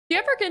Do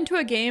you ever get into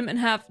a game and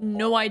have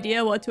no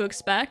idea what to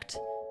expect?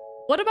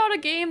 What about a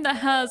game that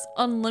has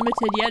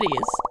unlimited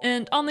Yetis,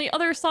 and on the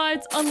other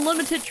side's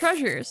unlimited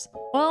treasures?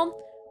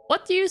 Well,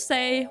 what do you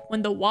say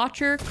when the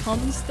Watcher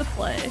comes to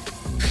play?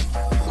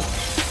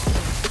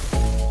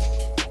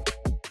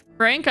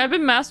 Rank, I've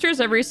been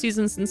Masters every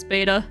season since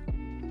beta.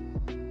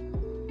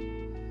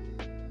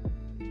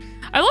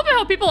 I love it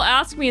how people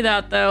ask me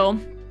that though.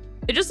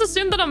 They just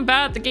assume that I'm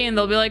bad at the game.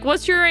 They'll be like,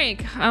 what's your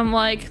rank? I'm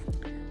like,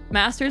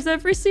 Masters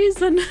every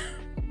season.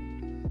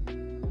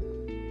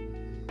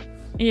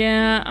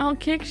 Yeah, I'll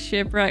kick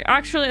Shipwreck.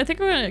 Actually, I think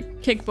I'm gonna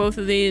kick both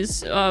of these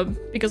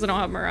because I don't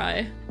have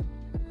Mirai.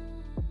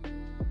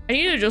 I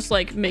need to just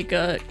like make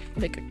a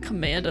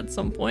command at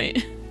some point.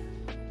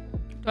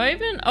 Do I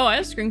even? Oh, I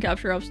have screen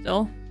capture up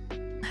still.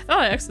 I thought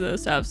I exited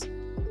those tabs.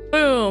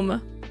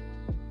 Boom.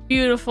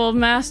 Beautiful.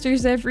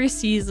 Masters every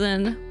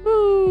season.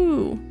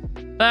 Woo.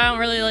 But I don't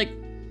really like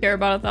care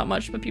about it that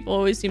much, but people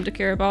always seem to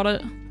care about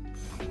it.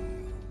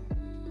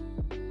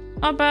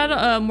 Not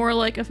bad. More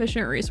like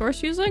efficient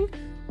resource using.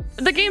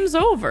 The game's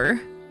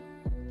over.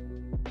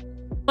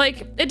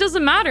 Like, it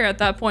doesn't matter at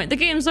that point. The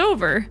game's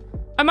over.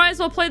 I might as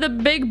well play the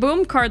big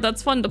boom card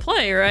that's fun to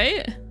play,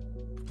 right?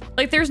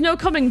 Like, there's no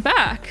coming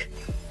back.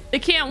 They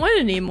can't win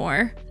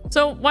anymore.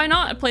 So why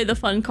not play the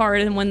fun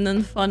card and win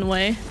the fun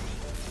way?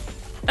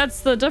 That's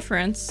the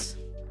difference.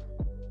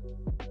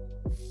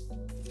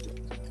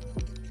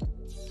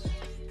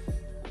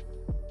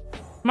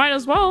 Might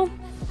as well.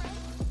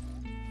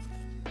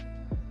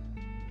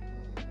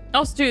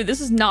 Also, dude,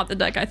 this is not the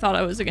deck I thought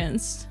I was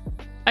against.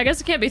 I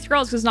guess it can't be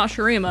Thralls because it's not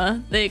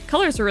Shurima. The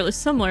colors are really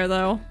similar,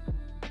 though.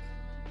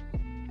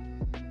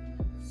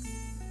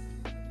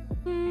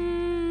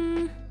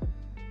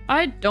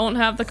 I don't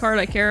have the card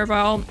I care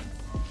about.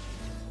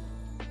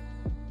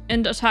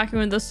 And attacking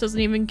with this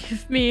doesn't even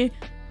give me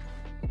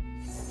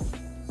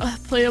a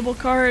playable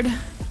card.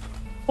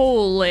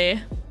 Holy.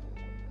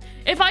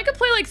 If I could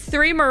play like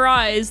 3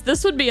 Mirais,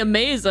 this would be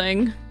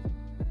amazing.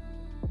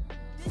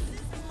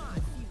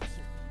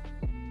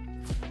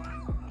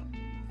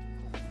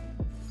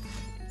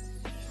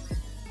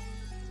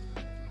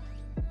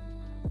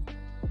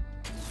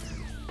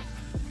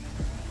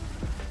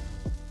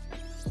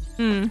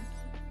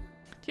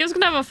 Tio's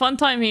gonna have a fun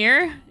time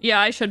here. Yeah,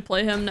 I should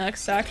play him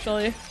next,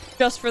 actually.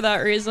 Just for that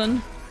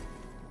reason.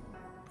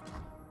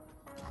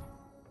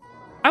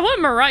 I want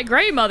Mirai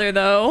Grey Mother,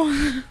 though.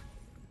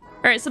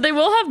 Alright, so they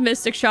will have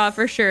Mystic Shot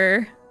for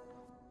sure.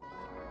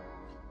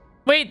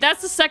 Wait,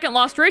 that's the second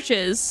Lost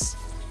Riches.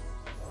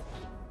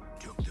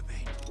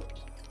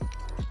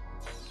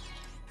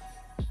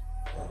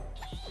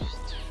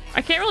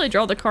 I can't really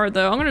draw the card,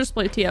 though. I'm gonna just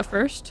play TF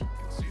first.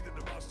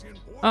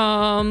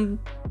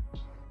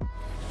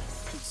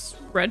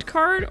 Red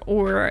card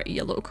or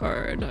yellow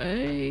card?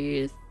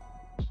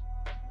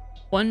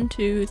 1,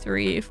 2,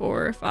 3,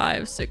 4,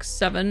 5, 6,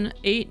 7,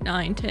 8,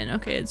 9, 10.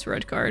 Okay, it's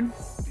red card.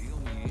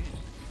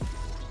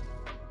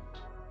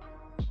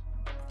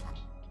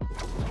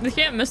 They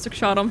can't Mystic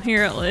Shot him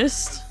here at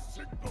least.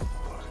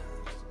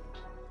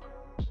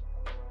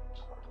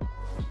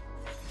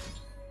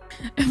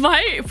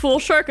 My Pool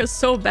Shark is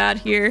so bad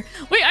here.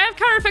 Wait, I have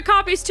counterfeit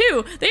copies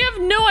too. They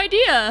have no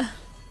idea.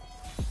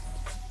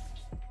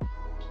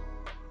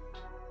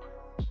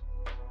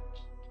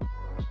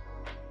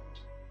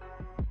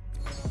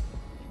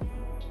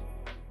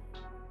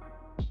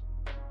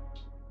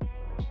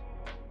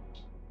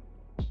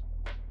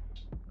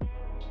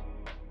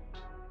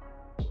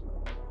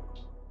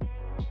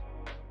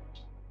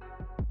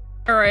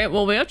 All right,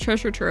 well, we have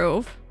Treasure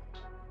Trove.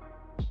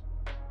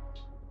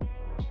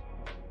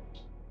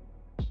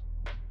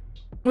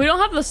 We don't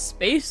have the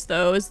space,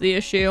 though, is the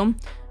issue.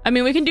 I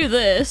mean, we can do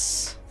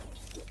this.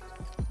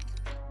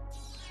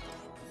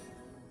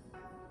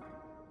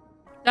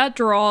 That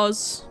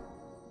draws.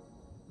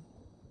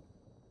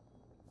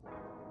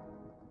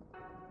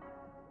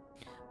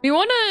 We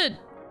want to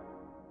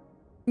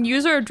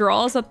use our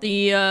draws at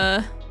the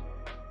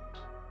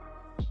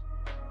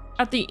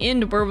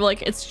end where,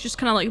 like, it's just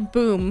kind of like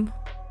boom.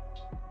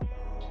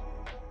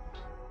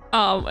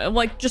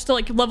 Like just to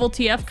like level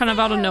TF kind of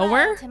out of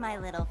nowhere. To my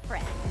little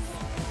friend.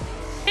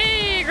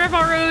 Hey,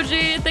 Grandpa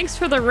Roji, thanks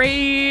for the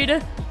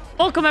raid.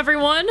 Welcome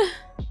everyone.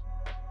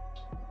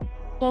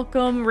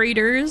 Welcome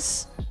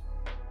raiders.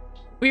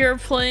 We are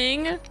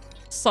playing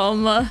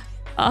some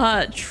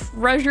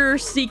treasure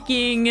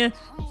seeking,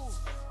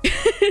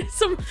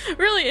 some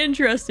really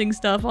interesting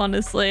stuff.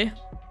 Honestly,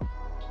 I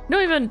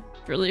don't even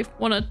really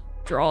want to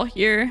draw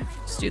here.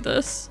 Just do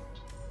this.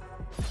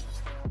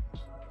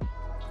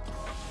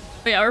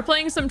 But yeah, we're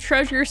playing some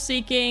treasure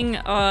seeking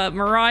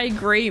Mirai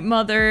Great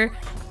Mother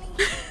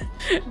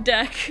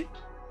deck.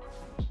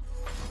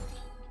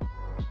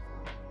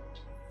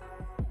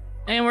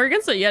 And we're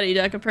against a Yeti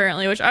deck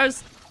apparently, which I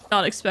was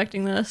not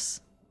expecting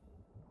this.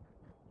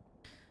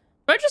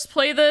 Do I just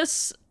play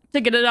this to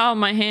get it out of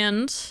my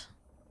hand?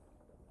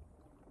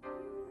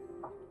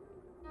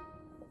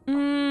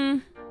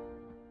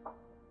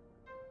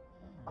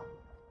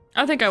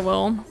 I think I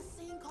will.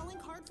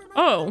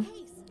 Oh,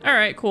 all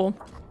right, cool.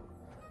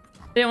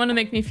 They didn't want to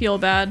make me feel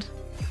bad.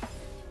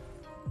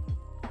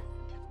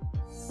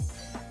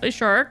 Play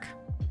shark?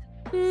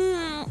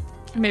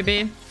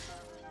 Maybe.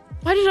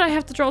 Why did I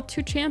have to draw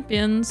 2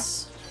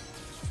 champions?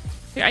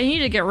 I need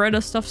to get rid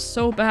of stuff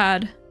so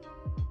bad.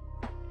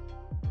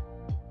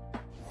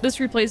 This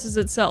replaces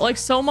itself. Like,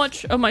 so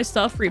much of my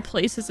stuff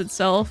replaces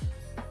itself.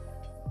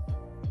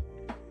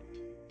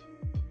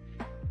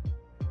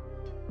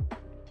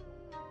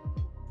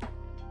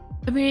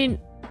 I mean,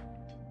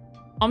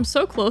 I'm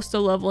so close to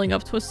leveling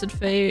up Twisted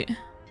Fate.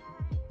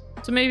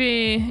 So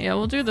maybe, yeah,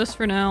 we'll do this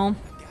for now.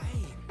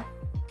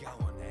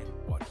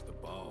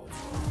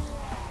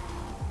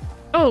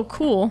 Oh,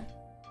 cool.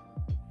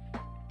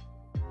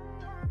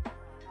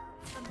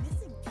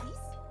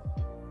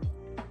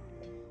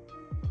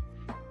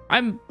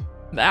 I'm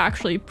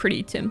actually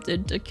pretty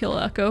tempted to kill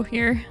Echo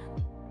here,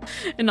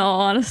 in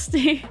all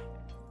honesty.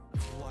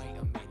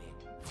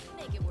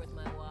 Make it worth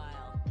my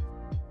while.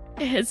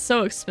 It's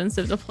so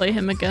expensive to play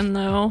him again,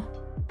 though.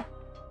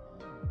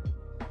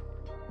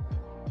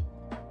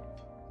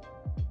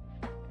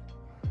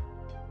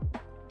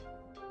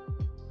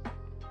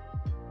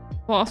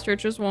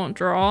 Ostriches won't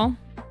draw.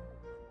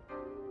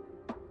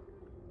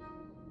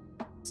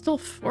 Still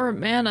 4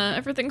 mana.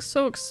 Everything's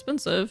so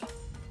expensive.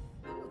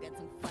 We'll get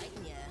some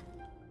fighting,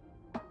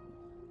 yeah.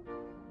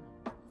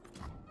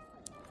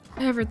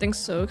 Everything's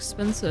so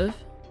expensive.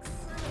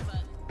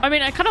 I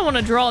mean, I kind of want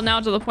to draw now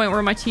to the point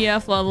where my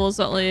TF levels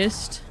at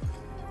least.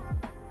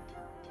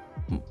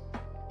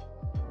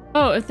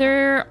 Oh, if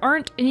there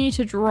aren't any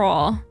to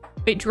draw.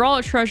 Wait, draw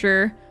a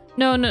treasure.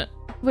 No, no,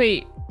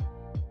 wait.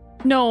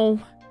 No.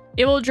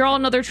 It will draw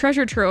another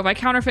treasure trove. I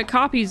counterfeit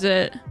copies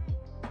it.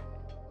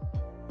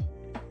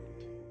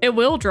 It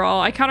will draw.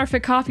 I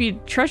counterfeit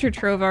copied treasure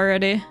trove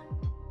already.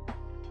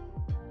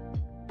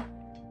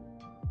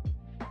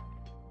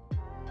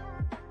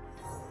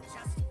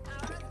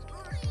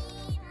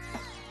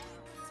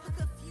 Took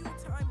a few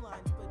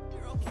timelines, but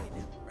you're okay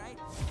now, right?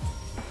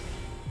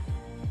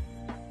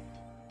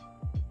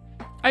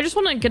 I just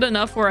want to get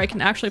enough where I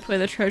can actually play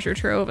the treasure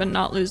trove and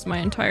not lose my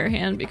entire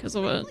hand because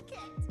of it.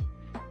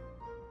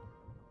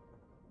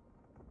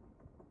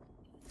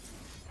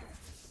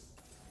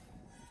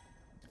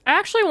 I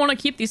actually want to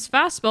keep these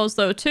fast spells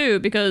though too,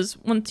 because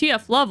when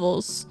TF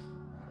levels,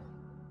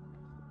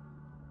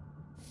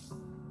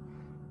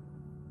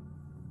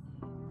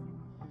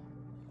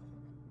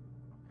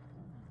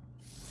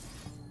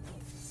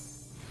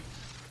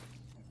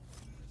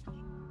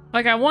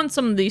 like I want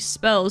some of these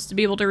spells to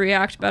be able to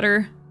react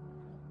better.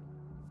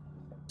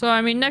 So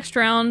I mean, next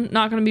round,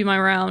 not gonna be my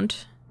round,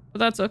 but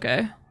that's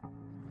okay.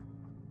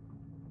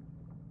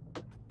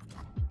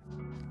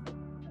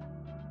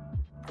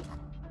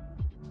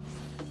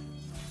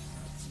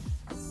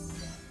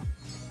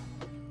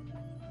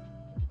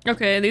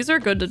 Okay, these are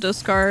good to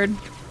discard.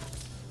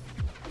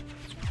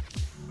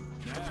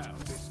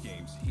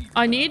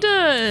 I need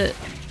to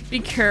be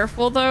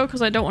careful though,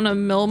 because I don't want to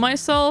mill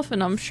myself,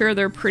 and I'm sure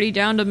they're pretty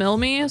down to mill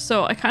me,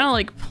 so I kind of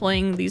like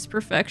playing these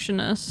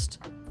Perfectionist.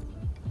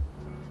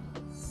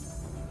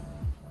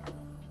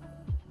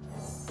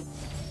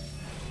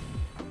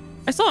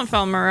 I still haven't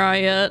found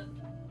Mariah yet.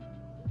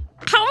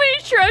 How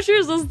many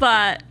treasures is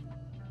that?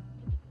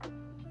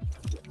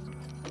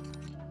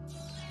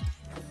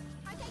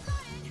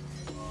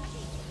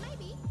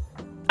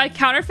 I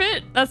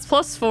counterfeit, that's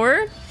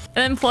 +4,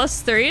 and then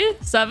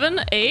 +3, 7,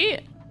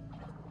 8.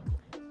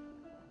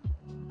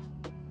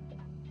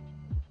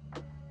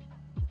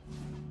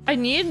 I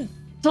need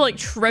to like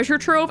treasure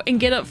trove and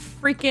get a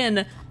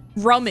freaking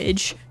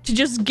rummage to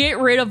just get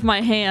rid of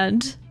my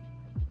hand.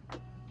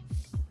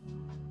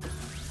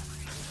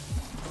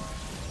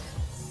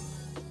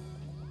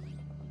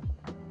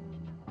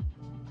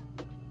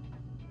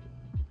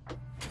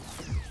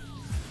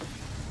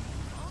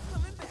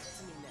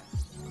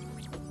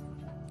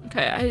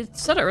 Okay, I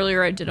said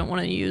earlier I didn't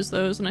want to use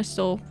those, and I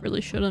still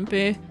really shouldn't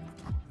be.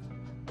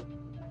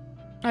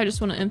 I just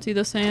want to empty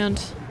this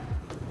hand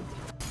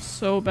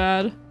so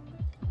bad.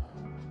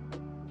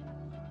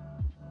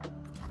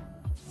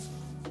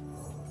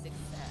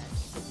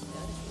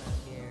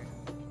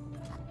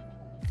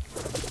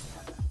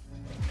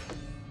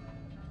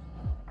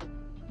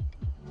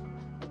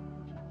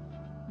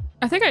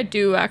 I think I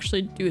do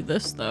actually do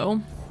this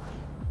though.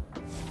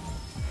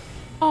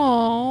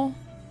 Oh.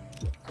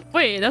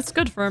 Wait, that's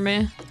good for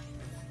me.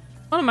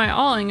 What am I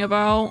awing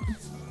about?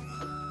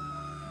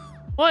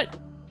 What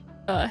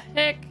the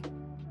heck?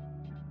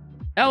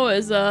 That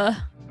was, the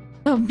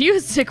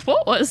music.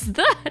 What was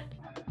that?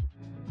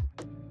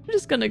 I'm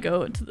just gonna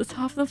go to the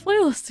top of the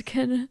playlist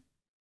again.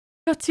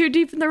 Got too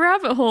deep in the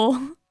rabbit hole.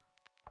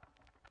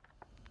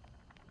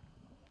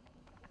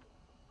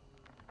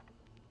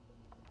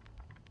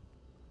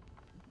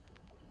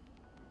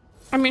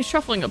 I mean,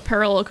 shuffling a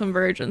parallel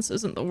convergence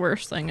isn't the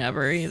worst thing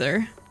ever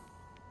either.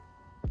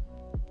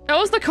 That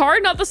was the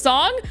card, not the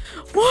song?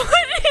 What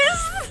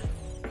is...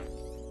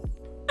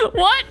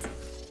 What?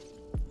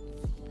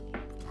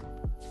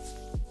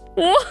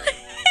 What?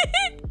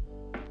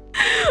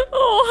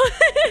 What?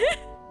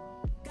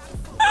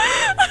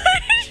 I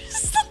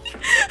just...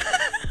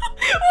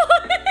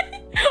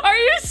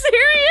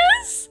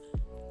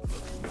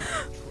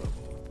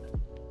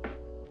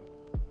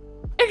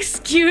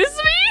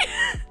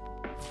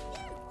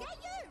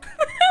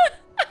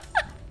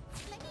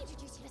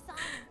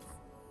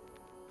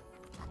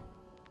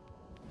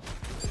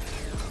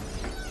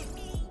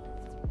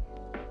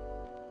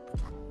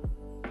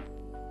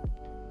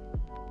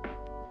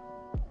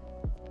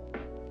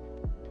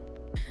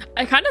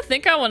 I kind of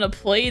think I want to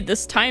play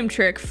this time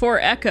trick for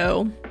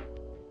Echo.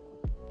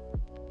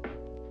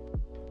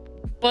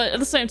 But at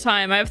the same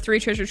time, I have 3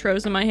 treasure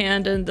troves in my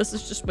hand, and this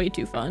is just way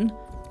too fun.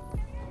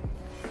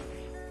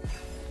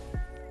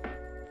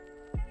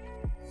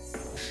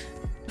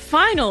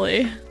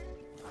 Finally!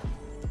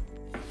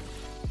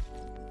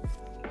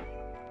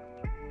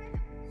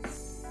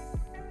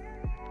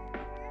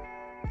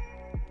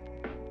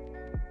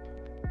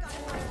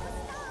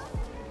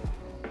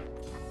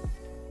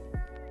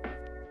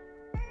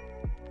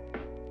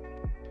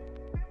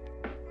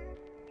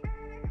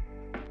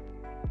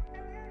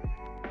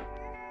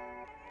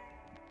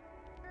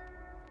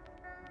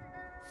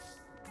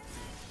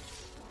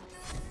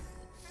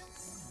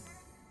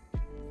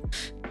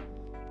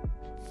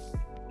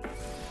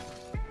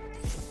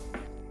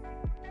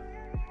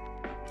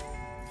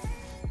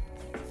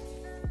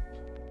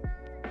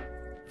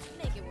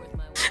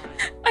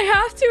 I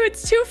have to,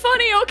 it's too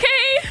funny,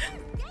 okay?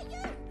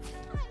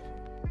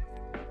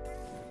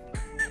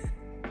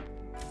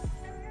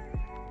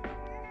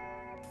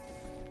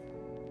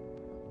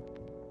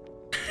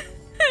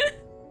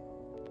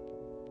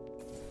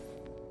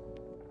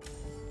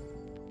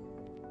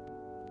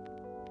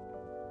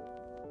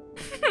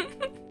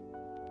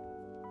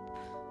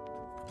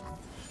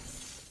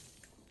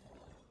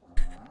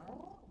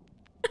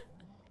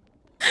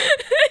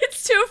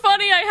 It's too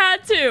funny, I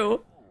had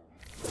to.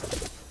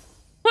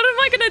 What am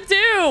I gonna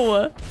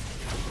do?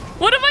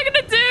 What am I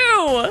gonna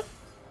do?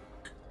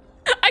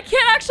 I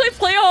can't actually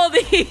play all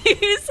these.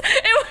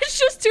 It was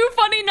just too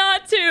funny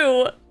not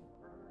to.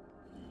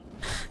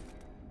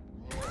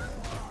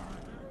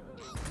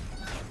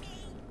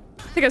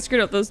 I think I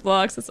screwed up those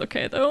blocks. It's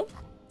okay though.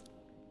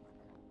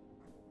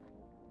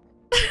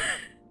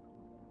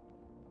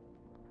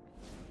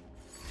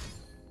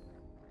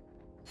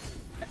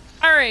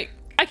 All right.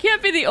 I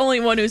can't be the only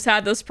one who's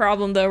had this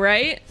problem though,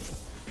 right?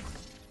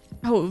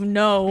 Oh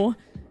no.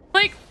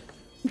 Like,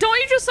 don't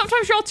you just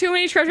sometimes draw too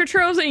many treasure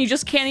troves and you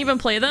just can't even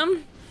play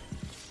them?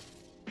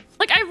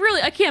 Like,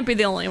 I can't be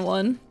the only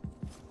one.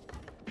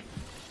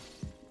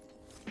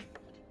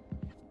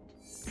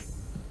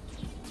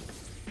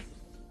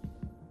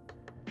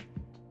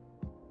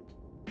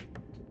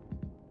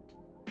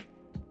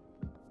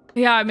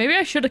 Yeah, maybe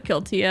I should have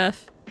killed TF.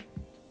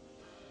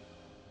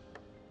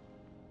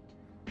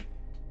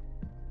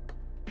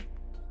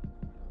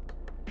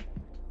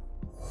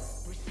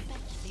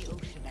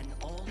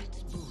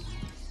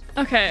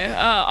 Okay,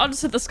 I'll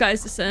just hit the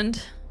Sky's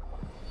Descend.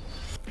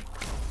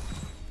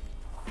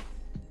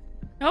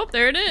 Oh,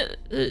 there it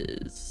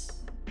is.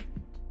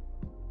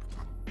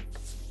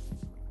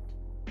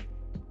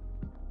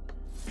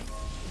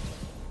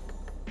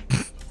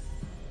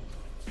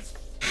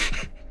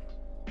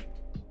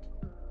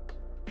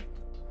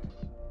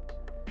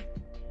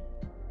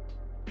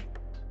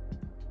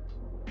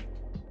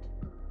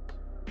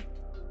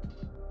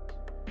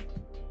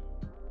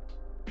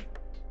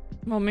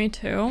 Well, me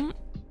too.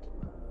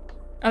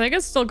 I think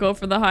I'd still go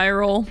for the high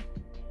roll.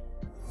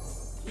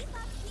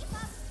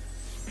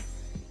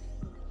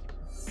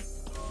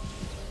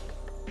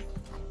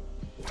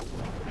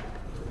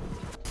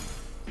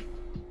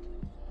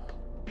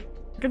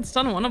 I can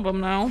stun one of them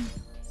now.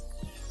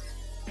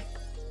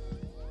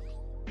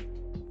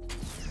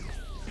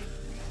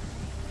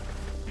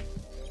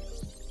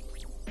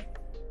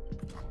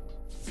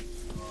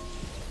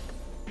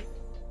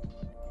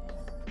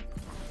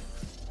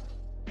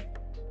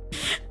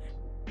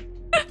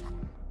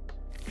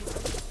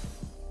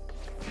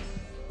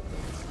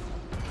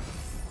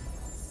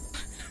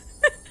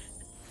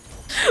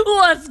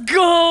 Let's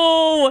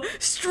go!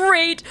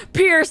 Straight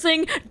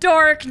piercing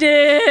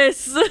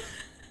darkness! I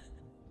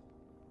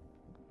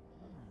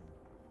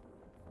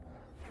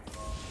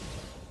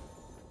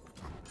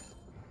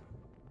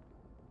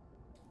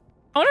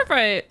wonder if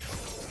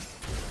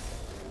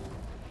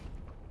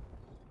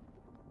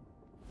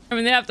I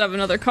mean, they have to have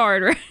another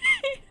card, right?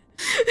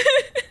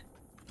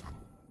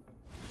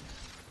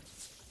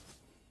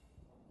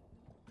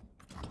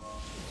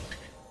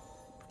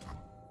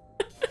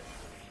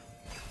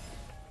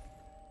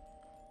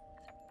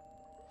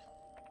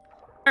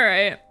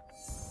 Alright.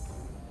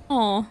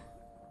 Oh,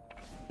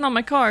 not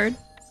my card.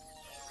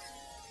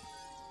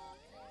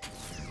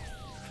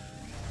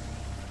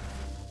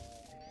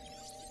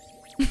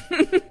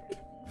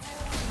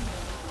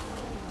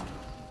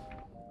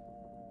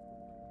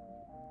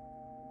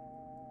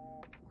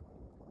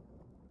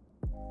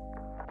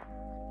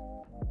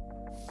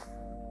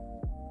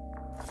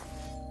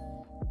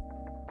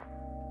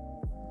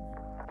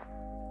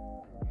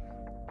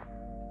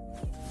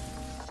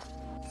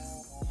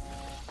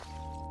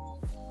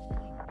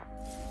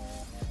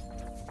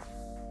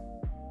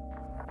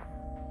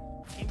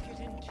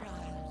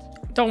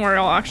 Don't worry,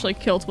 I'll actually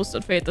kill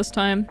Twisted Fate this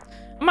time.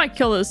 I might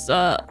kill this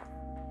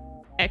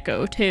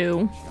Echo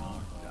too.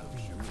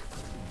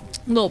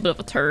 A little bit of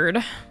a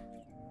turd.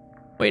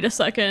 Wait a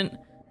second.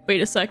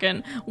 Wait a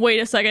second. Wait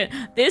a second.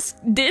 This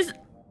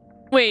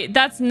wait,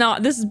 that's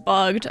not, this is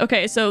bugged.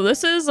 Okay, so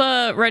this is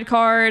a red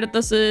card.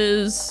 This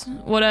is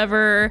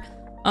whatever.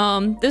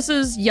 This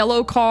is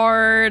yellow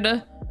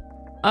card.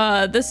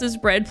 This is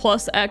red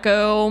plus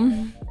echo.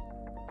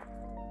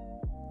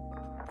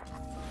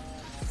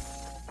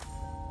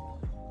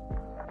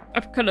 I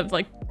could have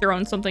like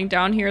thrown something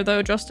down here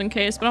though, just in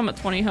case, but I'm at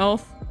 20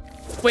 health.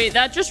 Wait,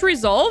 that just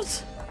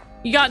resolved?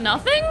 You got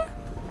nothing?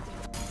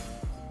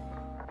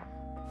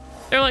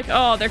 They're like,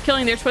 oh, they're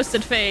killing their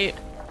twisted fate.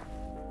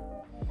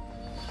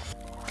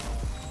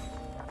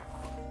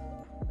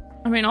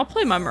 I mean, I'll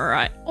play my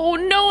Mirai. Oh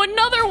no,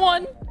 another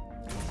one!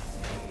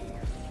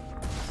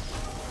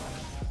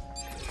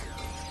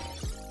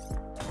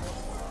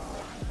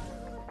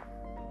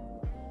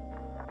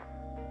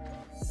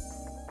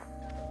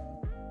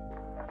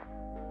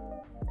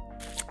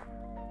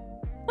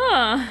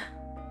 Huh.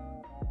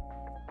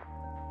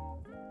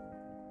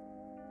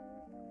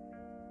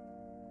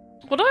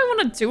 What do I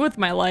want to do with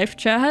my life,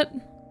 chat?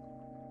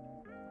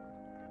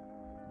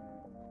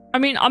 I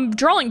mean, I'm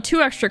drawing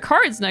 2 extra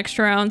cards next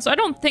round, so I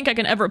don't think I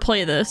can ever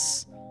play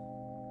this.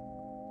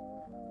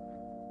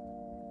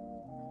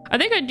 I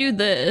think I'd do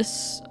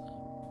this.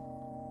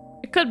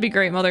 It could be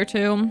Great Mother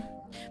too.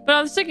 But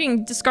I was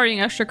thinking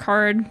discarding extra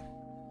card.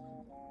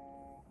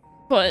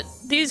 But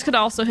these could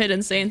also hit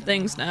insane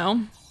things now.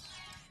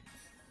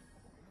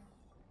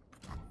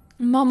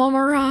 Mama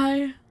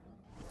Mirai.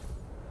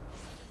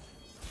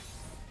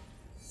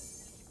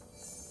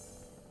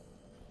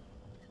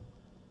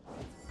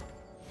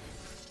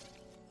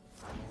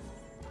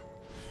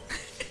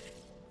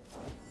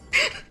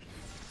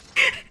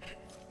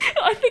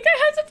 I think I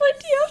have to play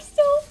TF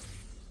still.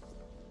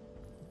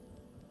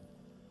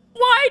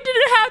 Why did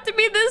it have to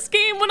be this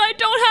game when I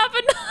don't have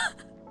enough?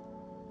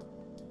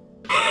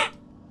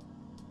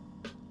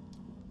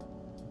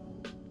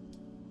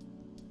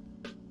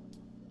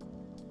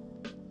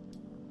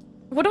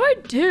 What do I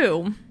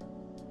do?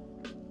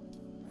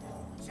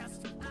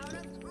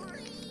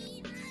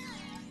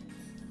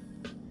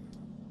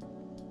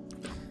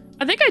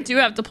 I think I do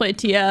have to play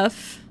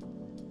TF.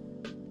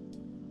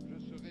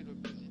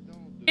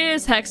 It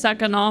is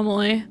Hextech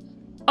Anomaly.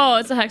 Oh,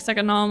 it's a Hextech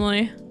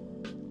Anomaly.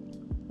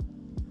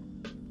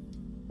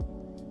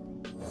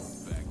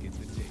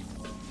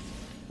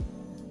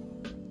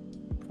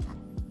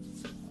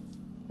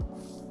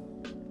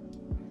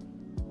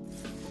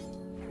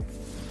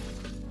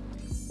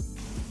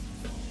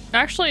 I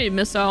actually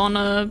miss out on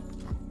a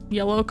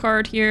yellow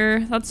card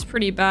here. That's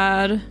pretty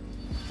bad.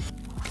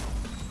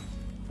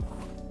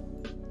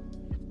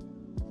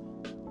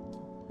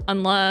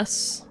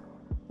 Unless...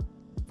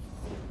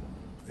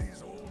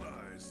 These old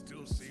eyes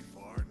still see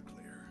far and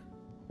clear.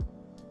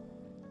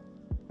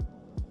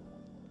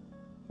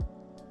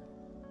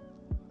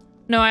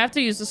 No, I have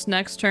to use this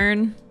next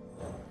turn.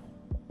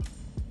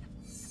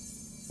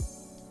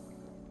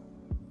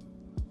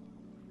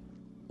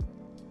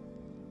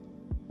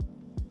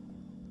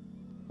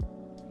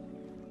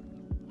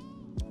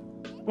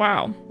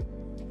 Wow.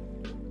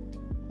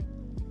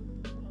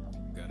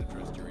 Gotta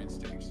trust your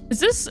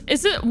instincts.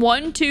 Is it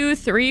 1, 2,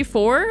 3,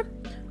 4?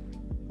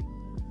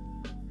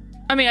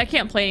 I mean, I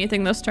can't play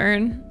anything this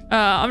turn.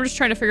 I'm just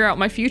trying to figure out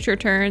my future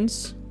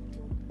turns.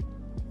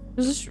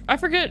 Is this, I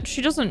forget,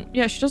 she doesn't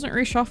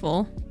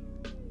reshuffle.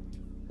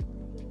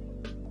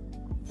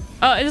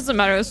 It doesn't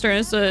matter this turn,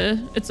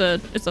 it's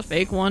a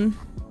fake one.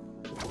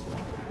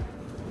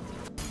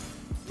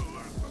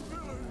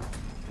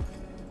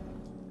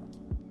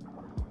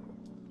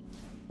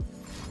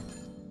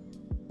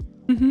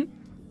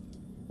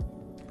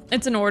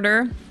 It's an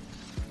order.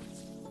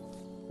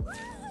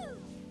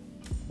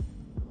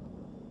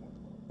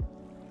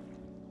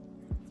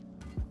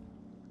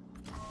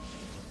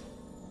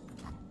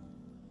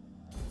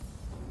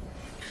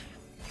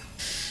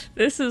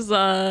 This is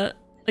a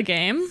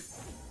game.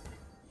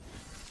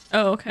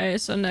 Oh, okay,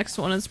 so next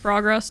one is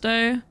Progress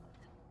Day.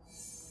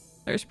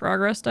 There's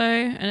Progress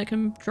Day, and it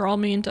can draw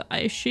me into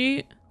Ice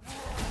Sheet.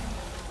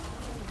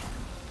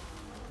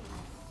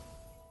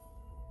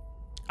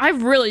 I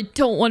really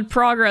don't want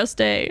Progress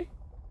Day.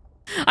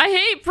 I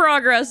hate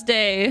Progress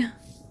Day. All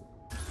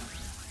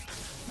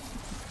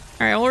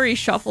right, I'll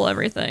reshuffle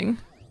everything.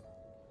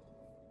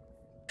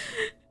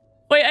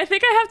 Wait, I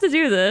think I have to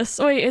do this.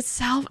 Wait, it's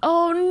self.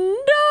 Oh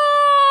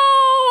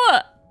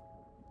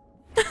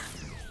no!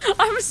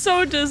 I'm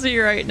so dizzy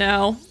right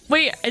now.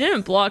 Wait, I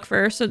didn't block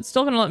first. It's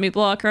still gonna let me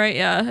block, right?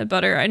 Yeah, it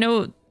better. I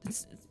know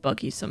it's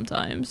buggy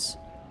sometimes.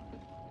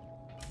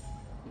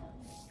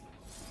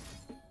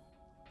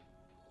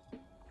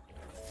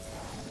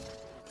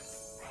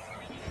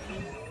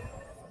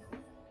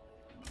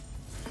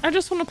 I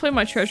just want to play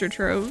my treasure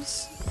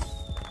troves.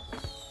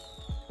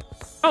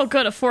 Oh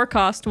good, a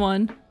 4-cost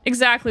one.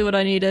 Exactly what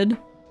I needed.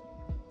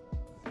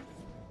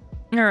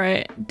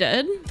 Alright,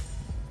 dead?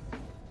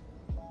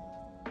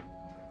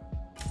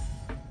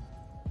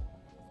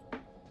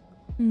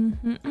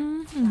 It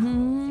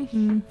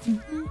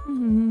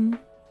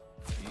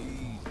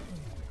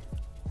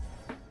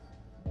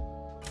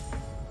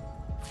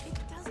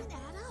doesn't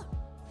add up.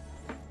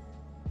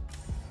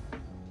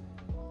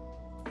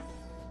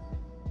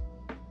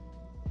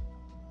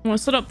 I'm gonna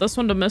set up this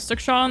one to Mystic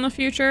Shot in the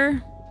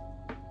future.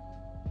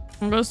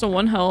 Goes to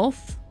 1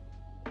 health.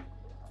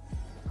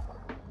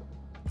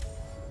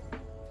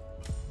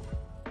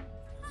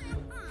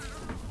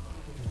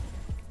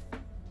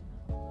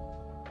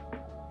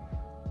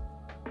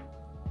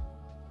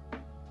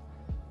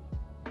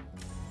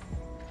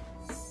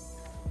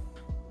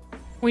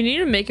 We need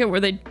to make it where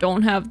they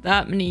don't have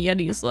that many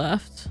Yetis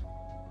left.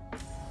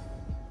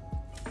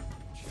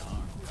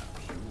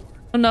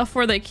 Enough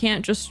where they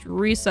can't just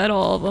reset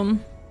all of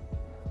them.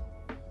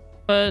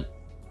 But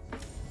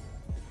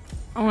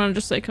I want to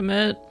just say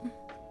commit.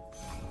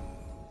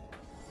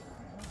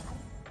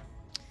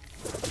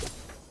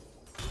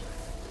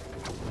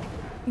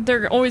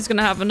 They're always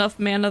gonna have enough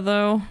mana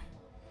though.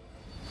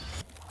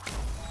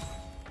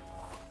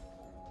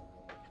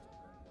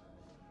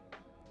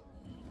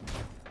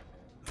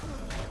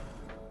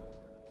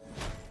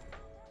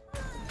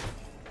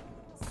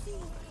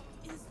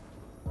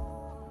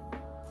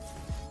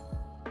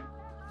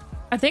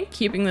 I think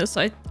keeping this,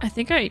 I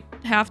think I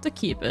have to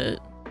keep it.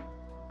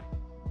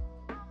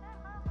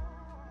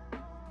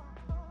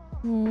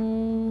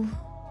 Ooh.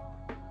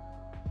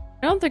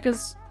 I don't think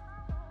it's...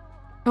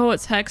 Oh,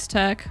 it's Hex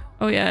Tech.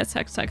 Oh yeah, it's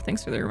Hex Tech.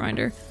 Thanks for the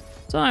reminder.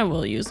 So I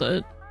will use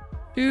it.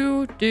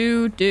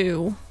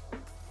 Do.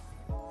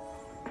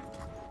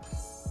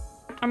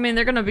 I mean,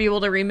 they're gonna be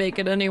able to remake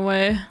it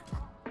anyway.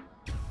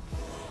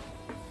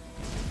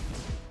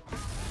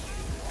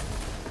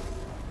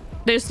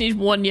 They just need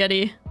 1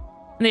 Yeti.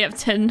 And they have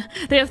 10.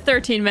 They have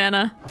 13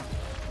 mana.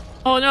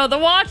 Oh no, the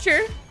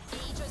Watcher!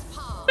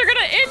 They're gonna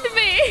end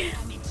me!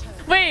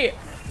 Wait.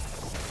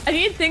 I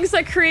need things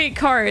that create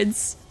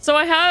cards. So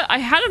I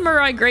had a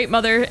Mirai Great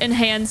Mother in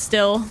hand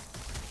still.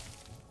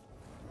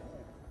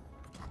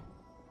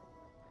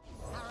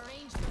 Our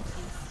arrangement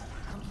is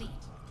complete.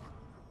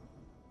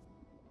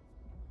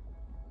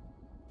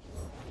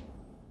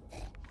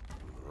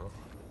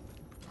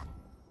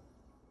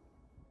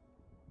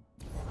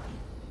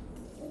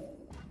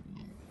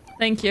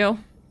 Thank you.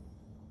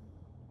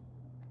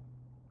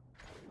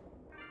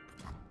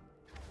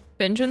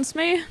 Vengeance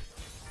me?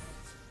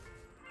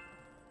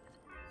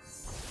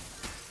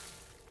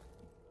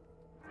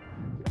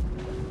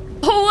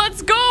 Oh,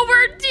 let's go!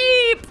 We're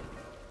deep!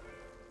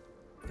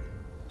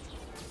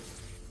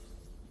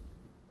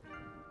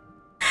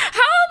 How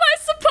am I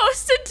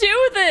supposed to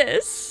do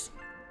this?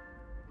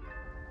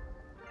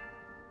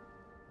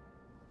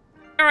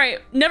 Alright,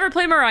 never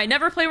play Mirai,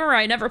 never play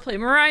Mirai, never play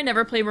Mirai,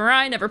 never play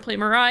Mirai, never play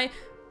Mirai.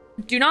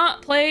 Do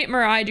not play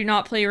Mirai, do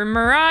not play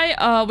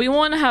Mirai. We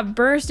want to have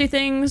bursty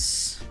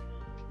things.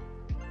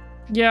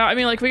 Yeah, I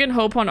mean, like, we can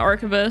hope on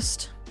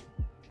Archivist.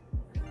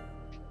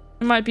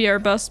 It might be our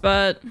best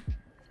bet.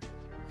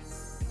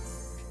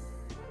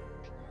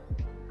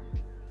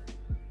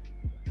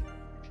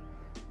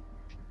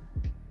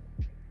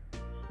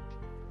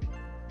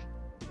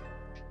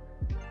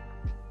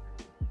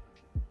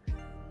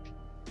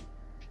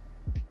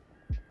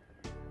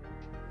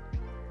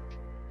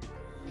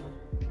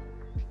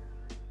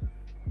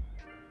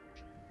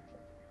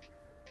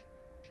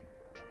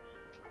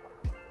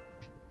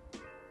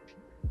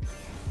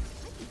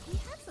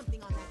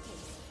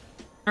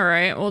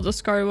 Alright, we'll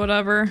discard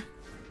whatever.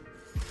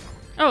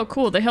 Oh,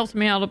 cool. They helped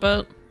me out a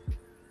bit.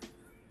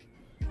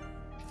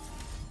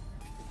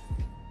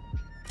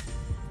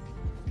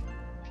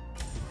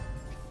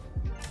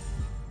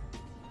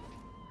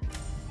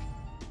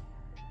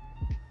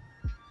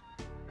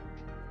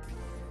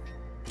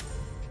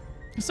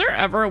 Is there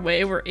ever a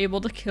way we're able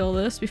to kill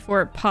this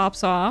before it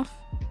pops off?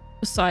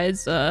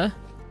 Besides, yeah,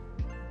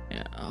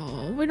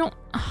 oh, we don't...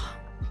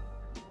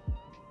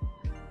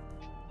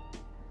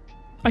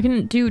 I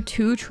can do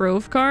 2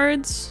 Trove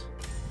cards.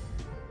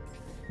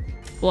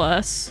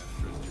 Bless.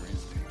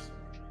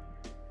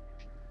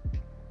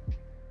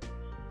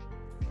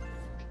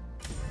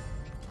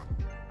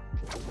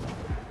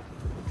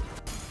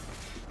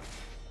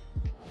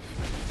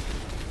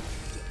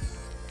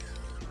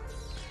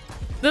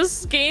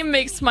 This game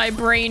makes my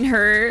brain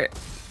hurt.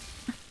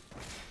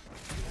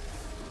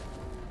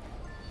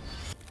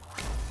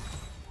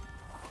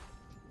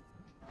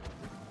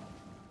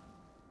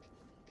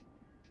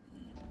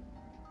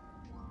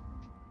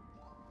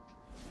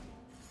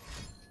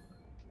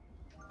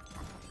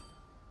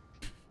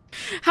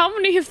 How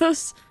many of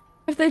those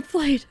have they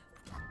played?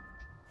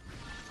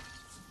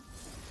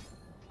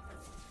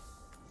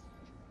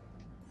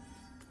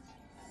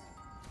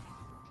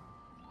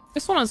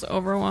 This one is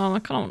Overwhelm. I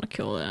kind of want to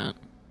kill that.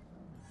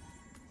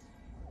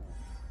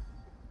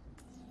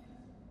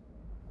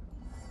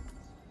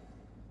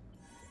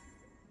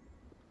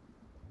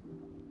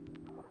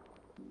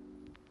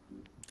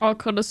 Oh,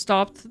 could have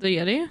stopped the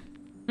Yeti.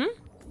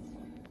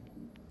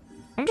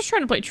 I'm just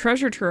trying to play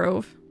Treasure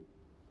Trove.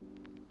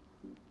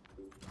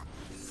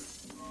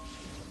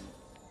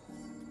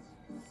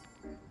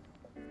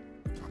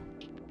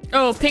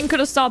 Oh, pink could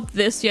have stopped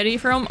this Yeti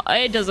from.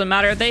 It doesn't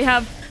matter. They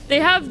have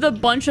the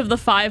bunch of the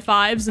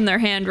 5/5s in their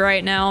hand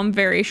right now. I'm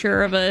very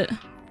sure of it.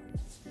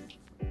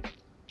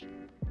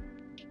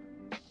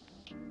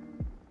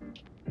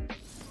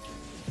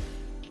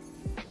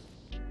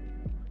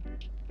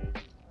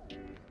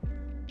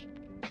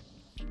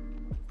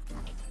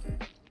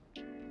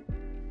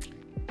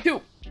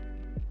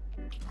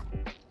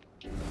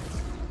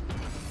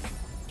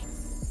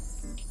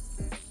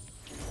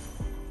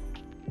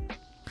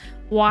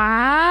 Wow.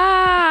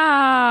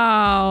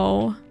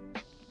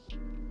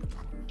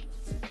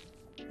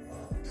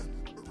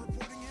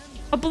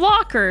 A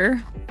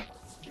blocker.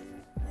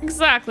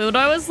 Exactly what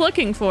I was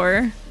looking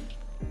for.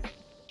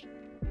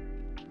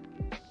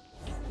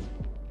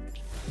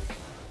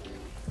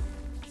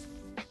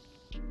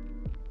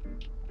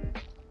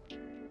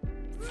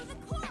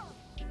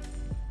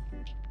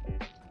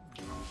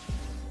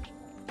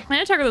 I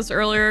attacked this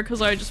earlier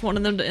because I just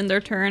wanted them to end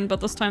their turn, but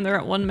this time they're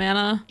at 1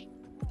 mana.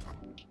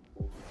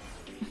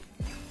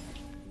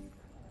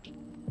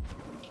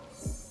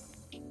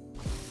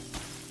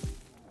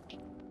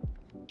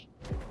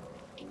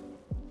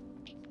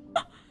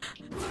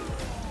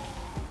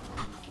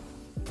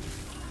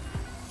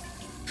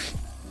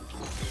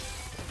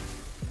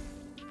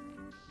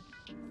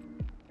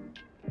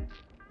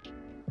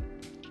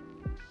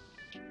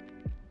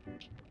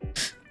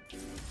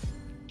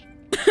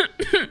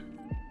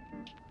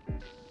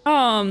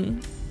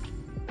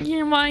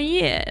 Yeah, why,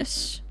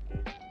 yes.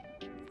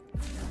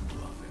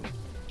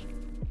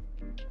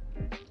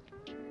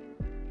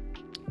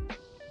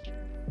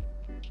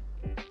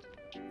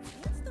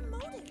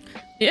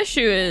 The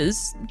issue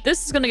is,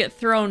 this is gonna get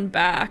thrown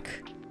back.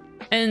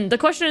 And the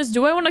question is,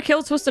 do I want to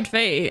kill Twisted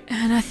Fate?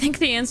 And I think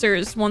the answer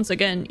is, once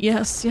again,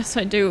 yes. Yes,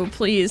 I do.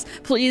 Please.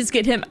 Please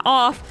get him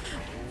off.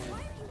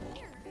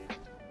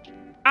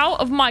 Out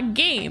of my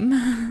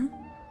game.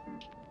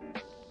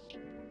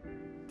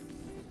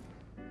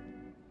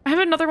 I have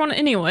another one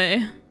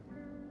anyway.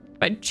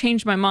 If I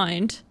change my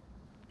mind.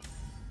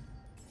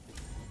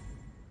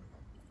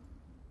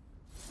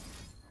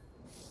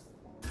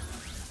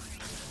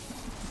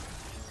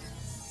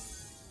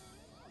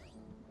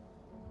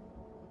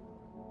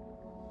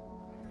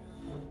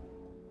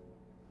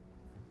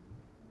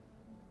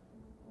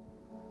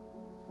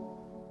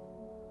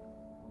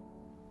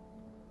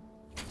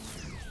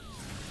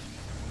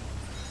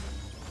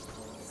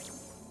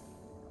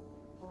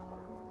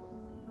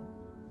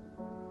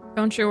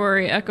 Don't you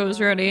worry, Echo's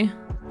ready.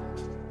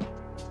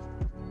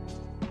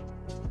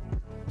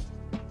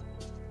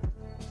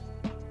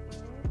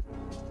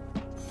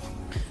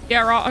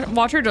 Yeah,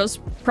 Watcher does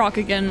proc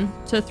again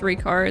to 3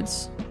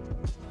 cards.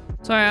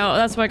 So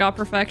that's why I got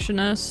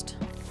Perfectionist.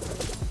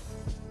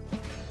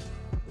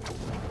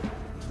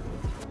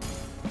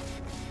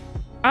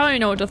 I don't even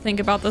know what to think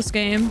about this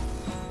game.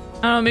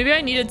 I don't know, maybe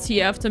I needed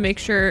TF to make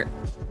sure...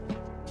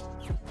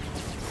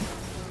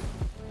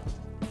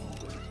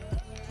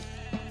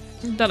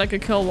 that I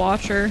could kill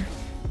Watcher.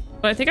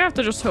 But I think I have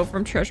to just hope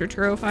from Treasure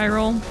Trove if I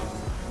roll.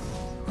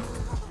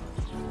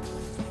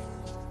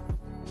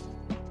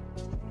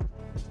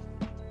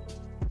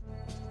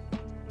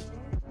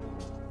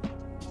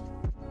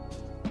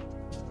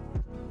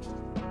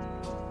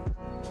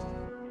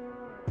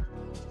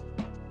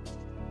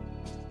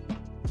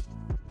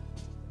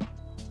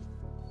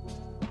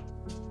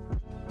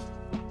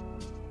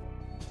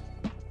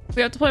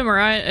 We have to play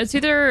Mirai. It's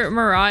either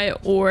Mirai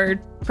or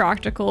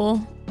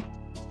Practical.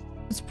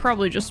 It's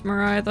probably just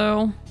Mirai,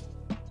 though.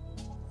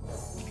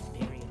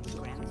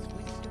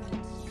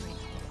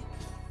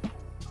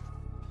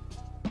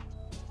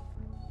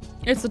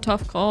 It's a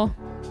tough call.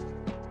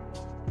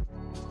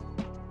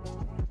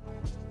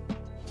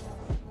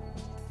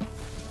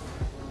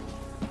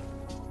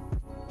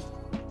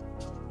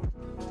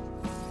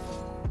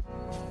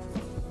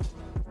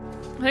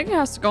 I think it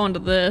has to go into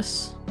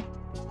this.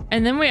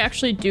 And then we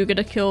actually do get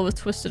a kill with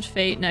Twisted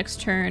Fate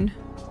next turn.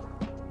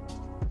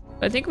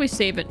 But I think we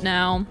save it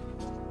now.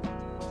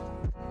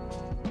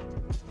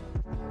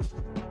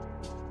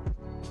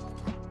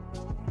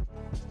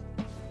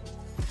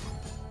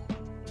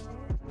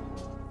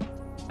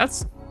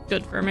 That's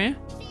good for me.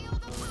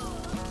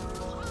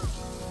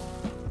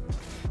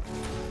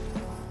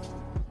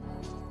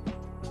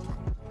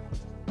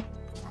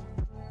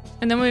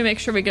 And then we make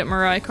sure we get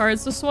Mirai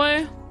cards this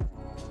way.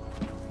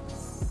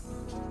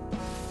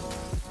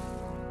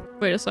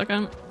 Wait a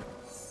second.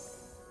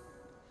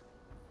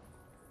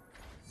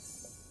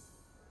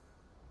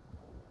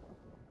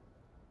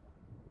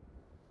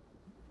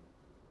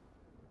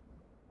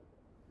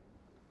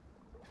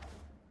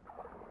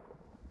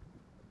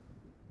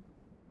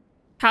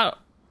 How?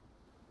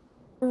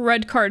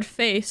 Red card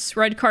face.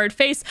 Red card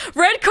face.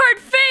 Red card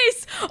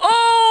face!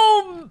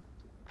 Oh!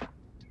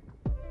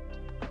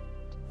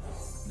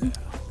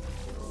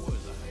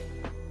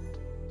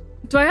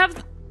 Do I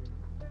have...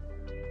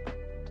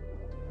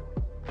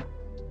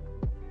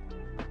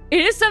 It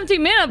is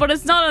 17 mana, but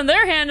it's not in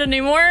their hand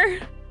anymore.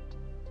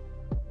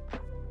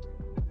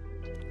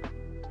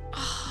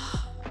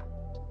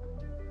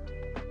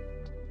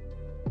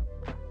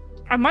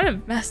 I might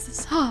have messed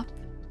this up.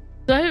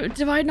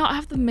 Do I not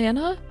have the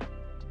mana?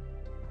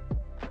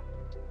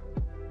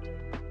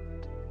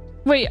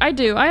 Wait, I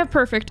do. I have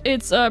perfect.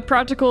 It's a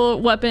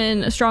practical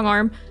weapon, strong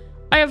arm.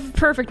 I have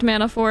perfect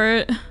mana for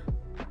it.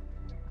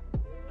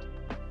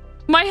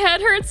 My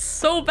head hurts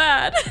so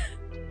bad.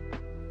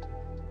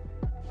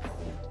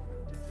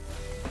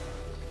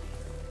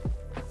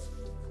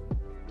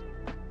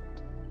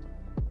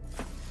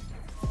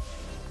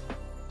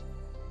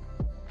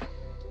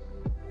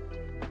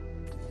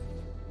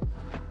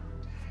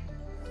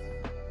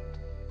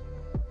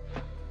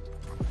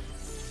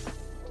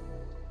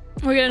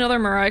 We get another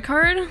Mirai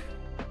card.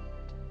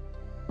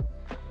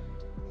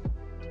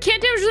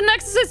 Can't damage the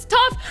Nexus, it's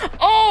tough!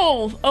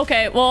 Oh!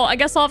 Okay, well, I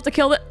guess I'll have to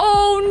kill the-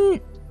 Oh!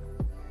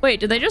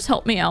 Wait, did they just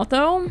help me out,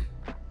 though?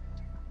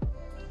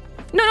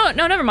 No,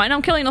 never mind.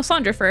 I'm killing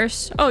Lysandra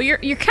first. Oh, you're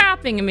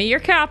capping me. You're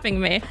capping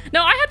me.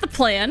 No, I had the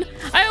plan.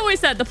 I always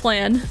had the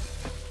plan.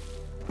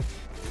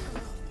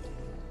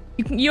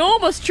 You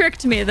almost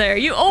tricked me there.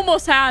 You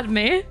almost had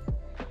me.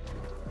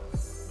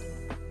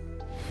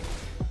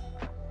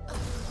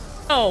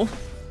 Oh.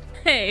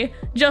 Hey,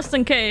 just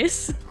in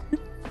case.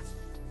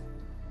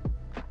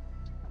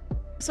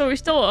 So are we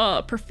still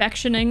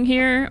perfectioning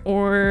here,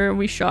 or are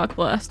we shock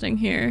blasting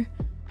here?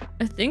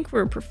 I think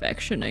we're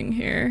perfectioning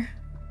here.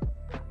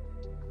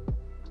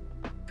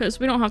 Because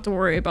we don't have to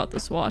worry about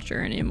this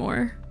Watcher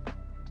anymore.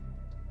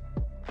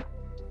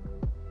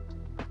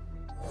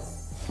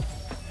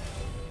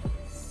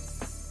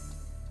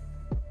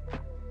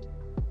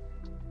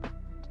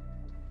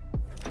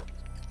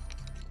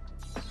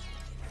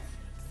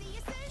 See you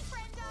soon,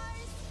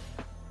 friendos.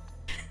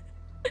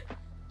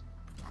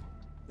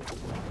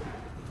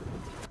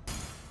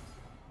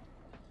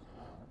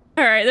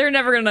 Alright, they're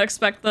never gonna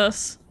expect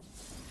this.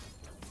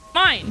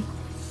 Mine!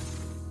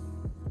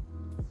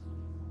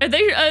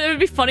 It would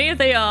be funny if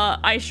they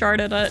ice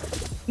sharded it.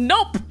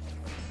 Nope!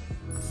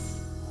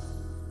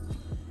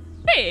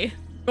 Hey!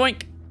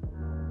 Yoink.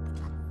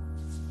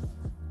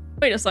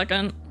 Wait a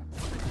second.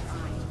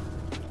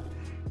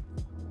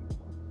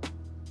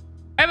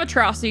 I have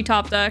Atrocity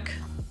top deck.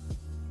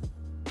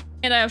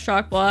 And I have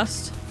Shock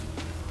Blast.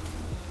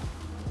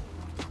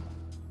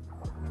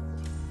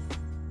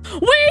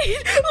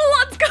 Wait!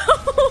 Let's go!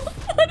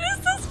 What is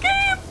this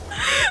game?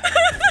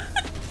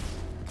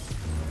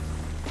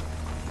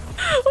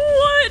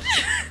 What?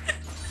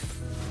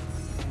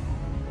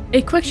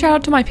 A quick shout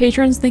out to my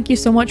patrons. Thank you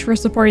so much for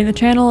supporting the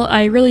channel.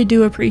 I really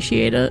do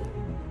appreciate it.